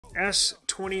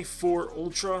S24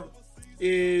 Ultra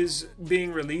is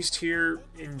being released here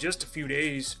in just a few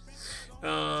days.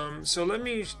 So let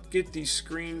me get the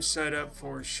screen set up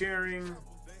for sharing.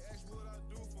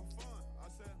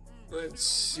 Let's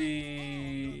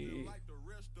see.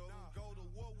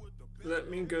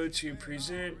 Let me go to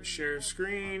present, share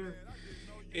screen,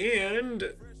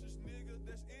 and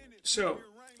so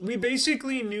we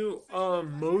basically knew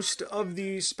most of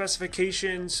the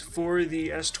specifications for the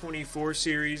S24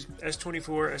 series,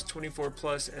 S24, S24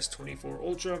 Plus, S24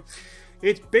 Ultra.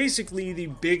 It's basically the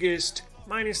biggest,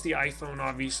 minus the iPhone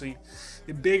obviously,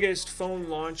 the biggest phone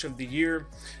launch of the year.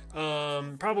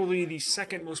 Probably the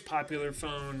second most popular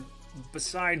phone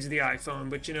besides the iPhone,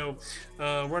 but you know,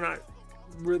 we're not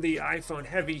really iPhone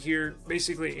heavy here,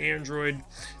 basically Android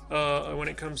when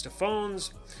it comes to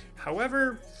phones.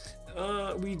 However,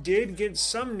 we did get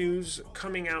some news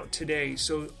coming out today.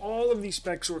 So all of these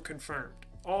specs were confirmed,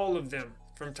 all of them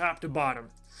from top to bottom,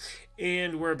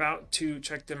 and we're about to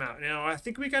check them out. Now, I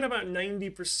think we got about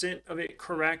 90% of it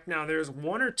correct. Now, there's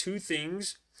one or two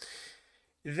things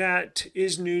that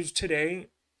is news today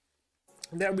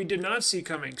that we did not see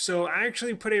coming. So I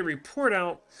actually put a report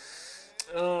out,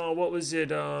 what was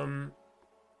it? I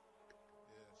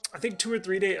think 2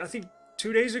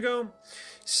 days ago,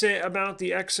 say about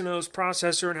the Exynos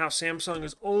processor and how Samsung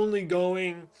is only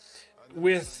going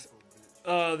with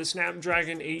the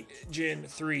Snapdragon 8 Gen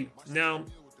 3. Now,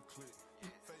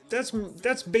 that's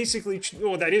basically,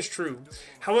 well, that is true.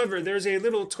 However, there's a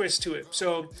little twist to it.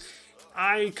 So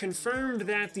I confirmed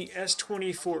that the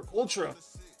S24 Ultra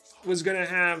was going to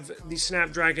have the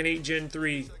Snapdragon 8 Gen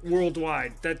 3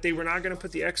 worldwide, that they were not going to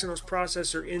put the Exynos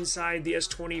processor inside the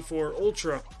S24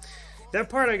 Ultra. That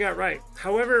part I got right.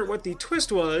 However, what the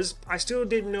twist was, I still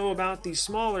didn't know about the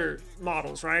smaller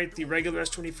models, right? The regular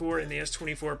S24 and the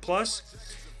S24 Plus.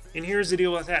 And here's the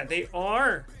deal with that. They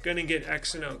are going to get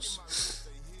Exynos.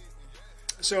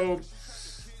 So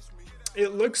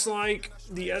it looks like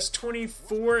the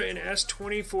S24 and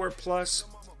S24 Plus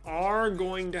are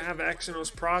going to have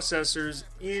Exynos processors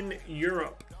in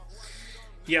Europe.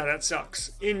 Yeah, that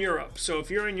sucks. In Europe. So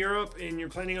if you're in Europe and you're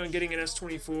planning on getting an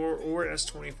S24 or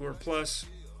S24 Plus,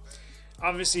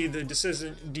 obviously the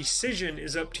decision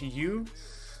is up to you.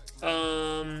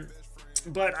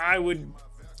 But I would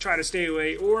try to stay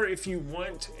away. Or if you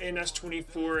want an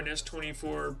S24 and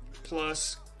S24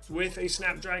 Plus with a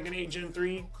Snapdragon 8 Gen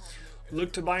 3,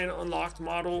 look to buy an unlocked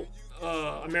model,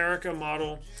 America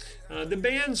model. The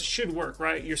bands should work,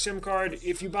 right? Your SIM card,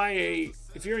 if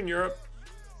you're in Europe,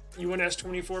 you want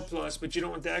S24 Plus, but you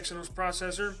don't want the Exynos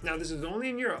processor. Now, this is only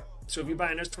in Europe. So if you buy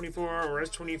an S24 or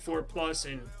S24 Plus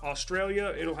in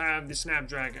Australia, it'll have the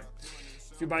Snapdragon.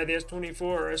 If you buy the S24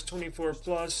 or S24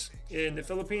 Plus in the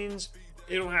Philippines,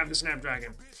 it'll have the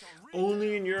Snapdragon.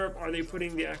 Only in Europe are they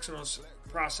putting the Exynos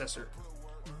processor.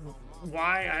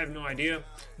 Why? I have no idea.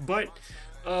 But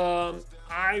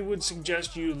I would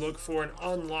suggest you look for an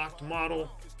unlocked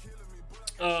model.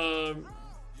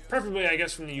 Preferably, I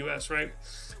guess, from the US, right?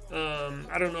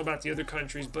 I don't know about the other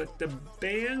countries, but the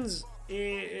bands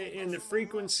and the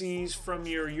frequencies from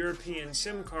your European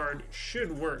SIM card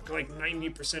should work. Like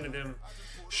 90% of them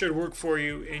should work for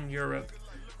you in Europe.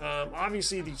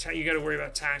 Obviously, you got to worry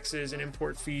about taxes and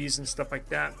import fees and stuff like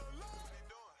that.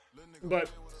 But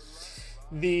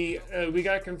we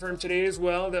got confirmed today as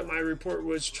well that my report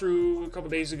was true a couple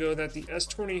days ago, that the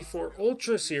S24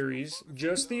 Ultra series,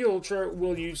 just the Ultra,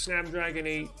 will use Snapdragon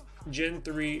 8 Gen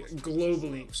 3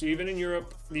 globally. So even in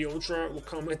Europe, the Ultra will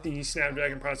come with the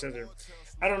Snapdragon processor.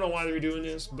 I don't know why they're doing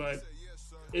this, but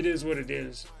it is what it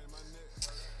is.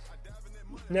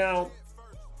 Now,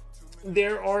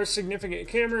 there are significant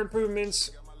camera improvements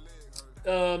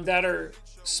that are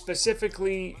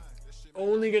specifically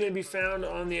only going to be found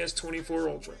on the S24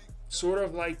 Ultra. Sort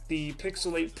of like the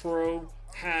Pixel 8 Pro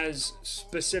has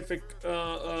specific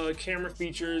camera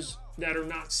features that are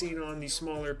not seen on the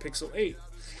smaller Pixel 8.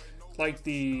 Like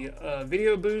the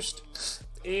video boost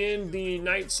and the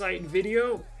night sight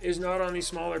video is not on the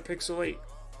smaller Pixel 8.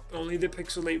 Only the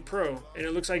Pixel 8 Pro. And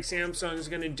it looks like Samsung is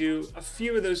going to do a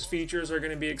few of those features are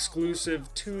going to be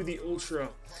exclusive to the Ultra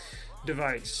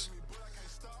device.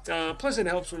 Plus it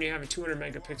helps when you have a 200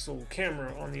 megapixel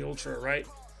camera on the Ultra, right?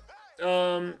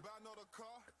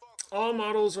 All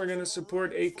models are going to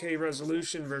support 8K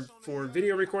resolution for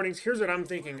video recordings. Here's what I'm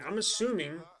thinking. I'm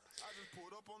assuming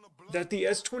that the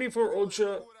S24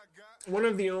 Ultra, one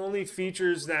of the only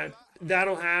features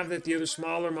that'll have that the other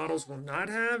smaller models will not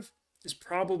have is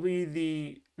probably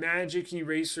the Magic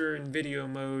Eraser in video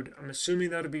mode. I'm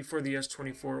assuming that'll be for the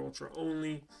S24 Ultra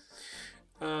only.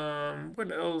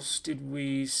 What else did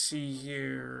we see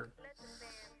here?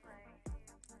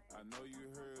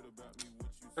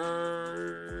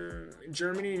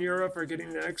 Germany and Europe are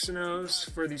getting the Exynos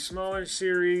for the smaller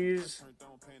series.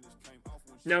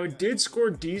 Now, it did score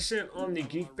decent on the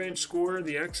Geekbench score,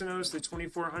 the Exynos, the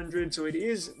 2400. So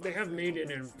they have made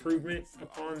an improvement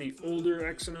upon the older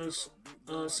Exynos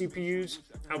CPUs.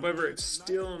 However, it's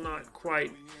still not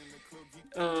quite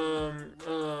on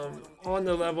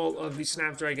the level of the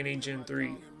Snapdragon 8 Gen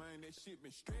 3.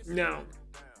 Now,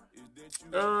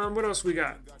 what else we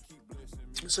got?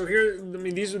 So here, I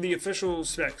mean, these are the official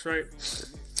specs, right?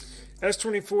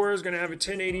 S24 is going to have a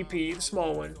 1080p, the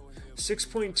small one,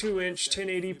 6.2-inch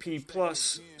 1080p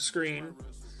plus screen,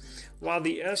 while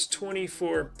the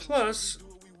S24 Plus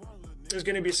is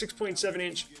going to be a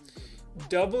 6.7-inch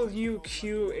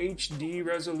WQHD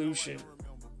resolution,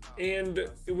 and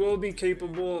it will be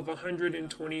capable of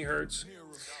 120 hertz.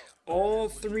 All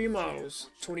three models,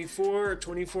 24,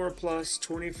 24 Plus,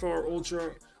 24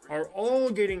 Ultra, are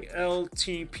all getting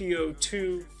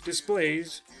LTPO2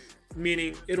 displays,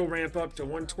 meaning it'll ramp up to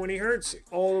 120 hertz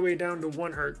all the way down to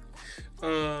 1 hertz.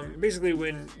 Basically,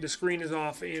 when the screen is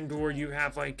off and/or you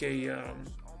have like a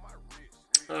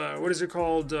what is it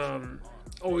called?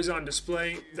 Always on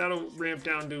display, that'll ramp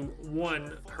down to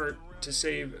 1 hertz to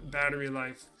save battery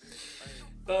life.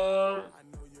 And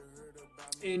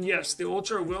yes, the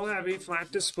Ultra will have a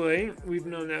flat display. We've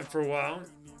known that for a while.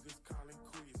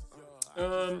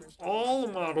 All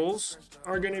models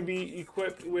are going to be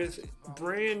equipped with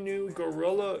brand new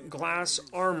Gorilla Glass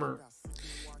armor.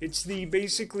 It's the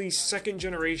basically second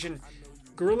generation.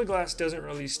 Gorilla Glass doesn't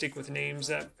really stick with names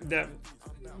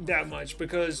that much,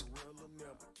 because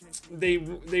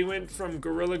they went from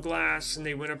Gorilla Glass and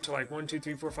they went up to like 1, 2,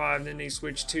 3, 4, 5. Then they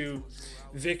switched to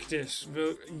Victus,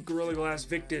 Gorilla Glass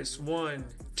Victus 1,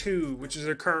 2, which is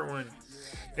their current one.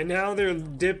 And now they're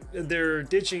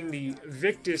ditching the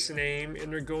Victus name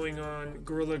and they're going on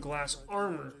Gorilla Glass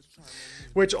Armor,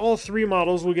 which all three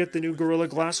models will get the new Gorilla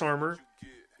Glass Armor.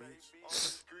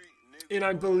 And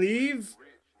I believe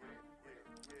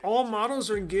all models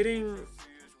are getting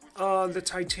the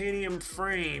titanium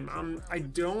frame. I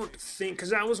don't think,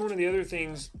 because that was one of the other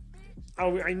things.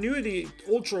 I knew the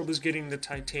Ultra was getting the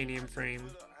titanium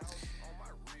frame,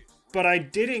 but I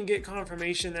didn't get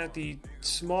confirmation that the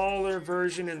smaller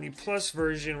version and the Plus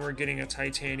version were getting a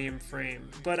titanium frame.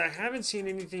 But I haven't seen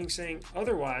anything saying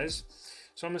otherwise,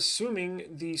 so I'm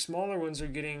assuming the smaller ones are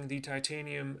getting the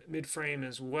titanium mid-frame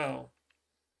as well.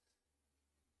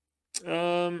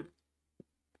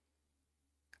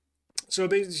 So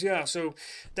basically, yeah, so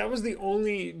that was the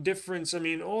only difference. I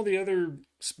mean, all the other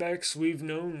specs we've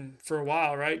known for a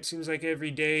while, right? Seems like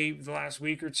every day, the last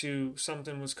week or two,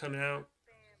 something was coming out.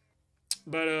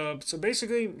 But so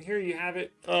basically, here you have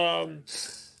it. The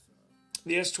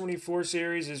S24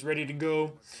 series is ready to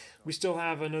go. We still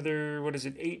have another,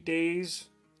 8 days,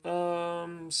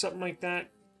 something like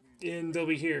that, and they'll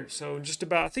be here. So just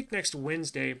about, I think, next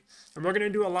Wednesday, and we're gonna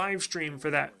do a live stream for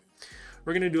that.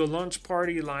 We're gonna do a launch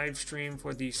party live stream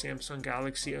for the Samsung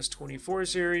Galaxy S24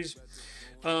 series,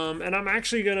 and I'm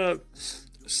actually gonna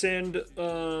send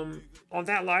on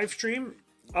that live stream.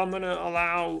 I'm going to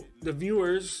allow the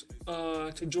viewers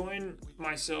to join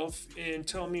myself and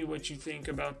tell me what you think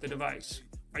about the device.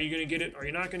 Are you going to get it? Are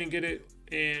you not going to get it?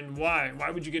 And why? Why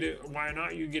would you get it? Why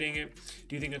not you getting it?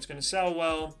 Do you think it's going to sell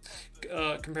well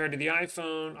compared to the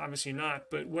iPhone? Obviously not.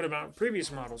 But what about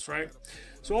previous models, right?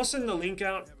 So I'll send the link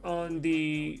out on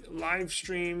the live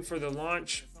stream for the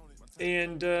launch,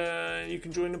 and you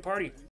can join the party.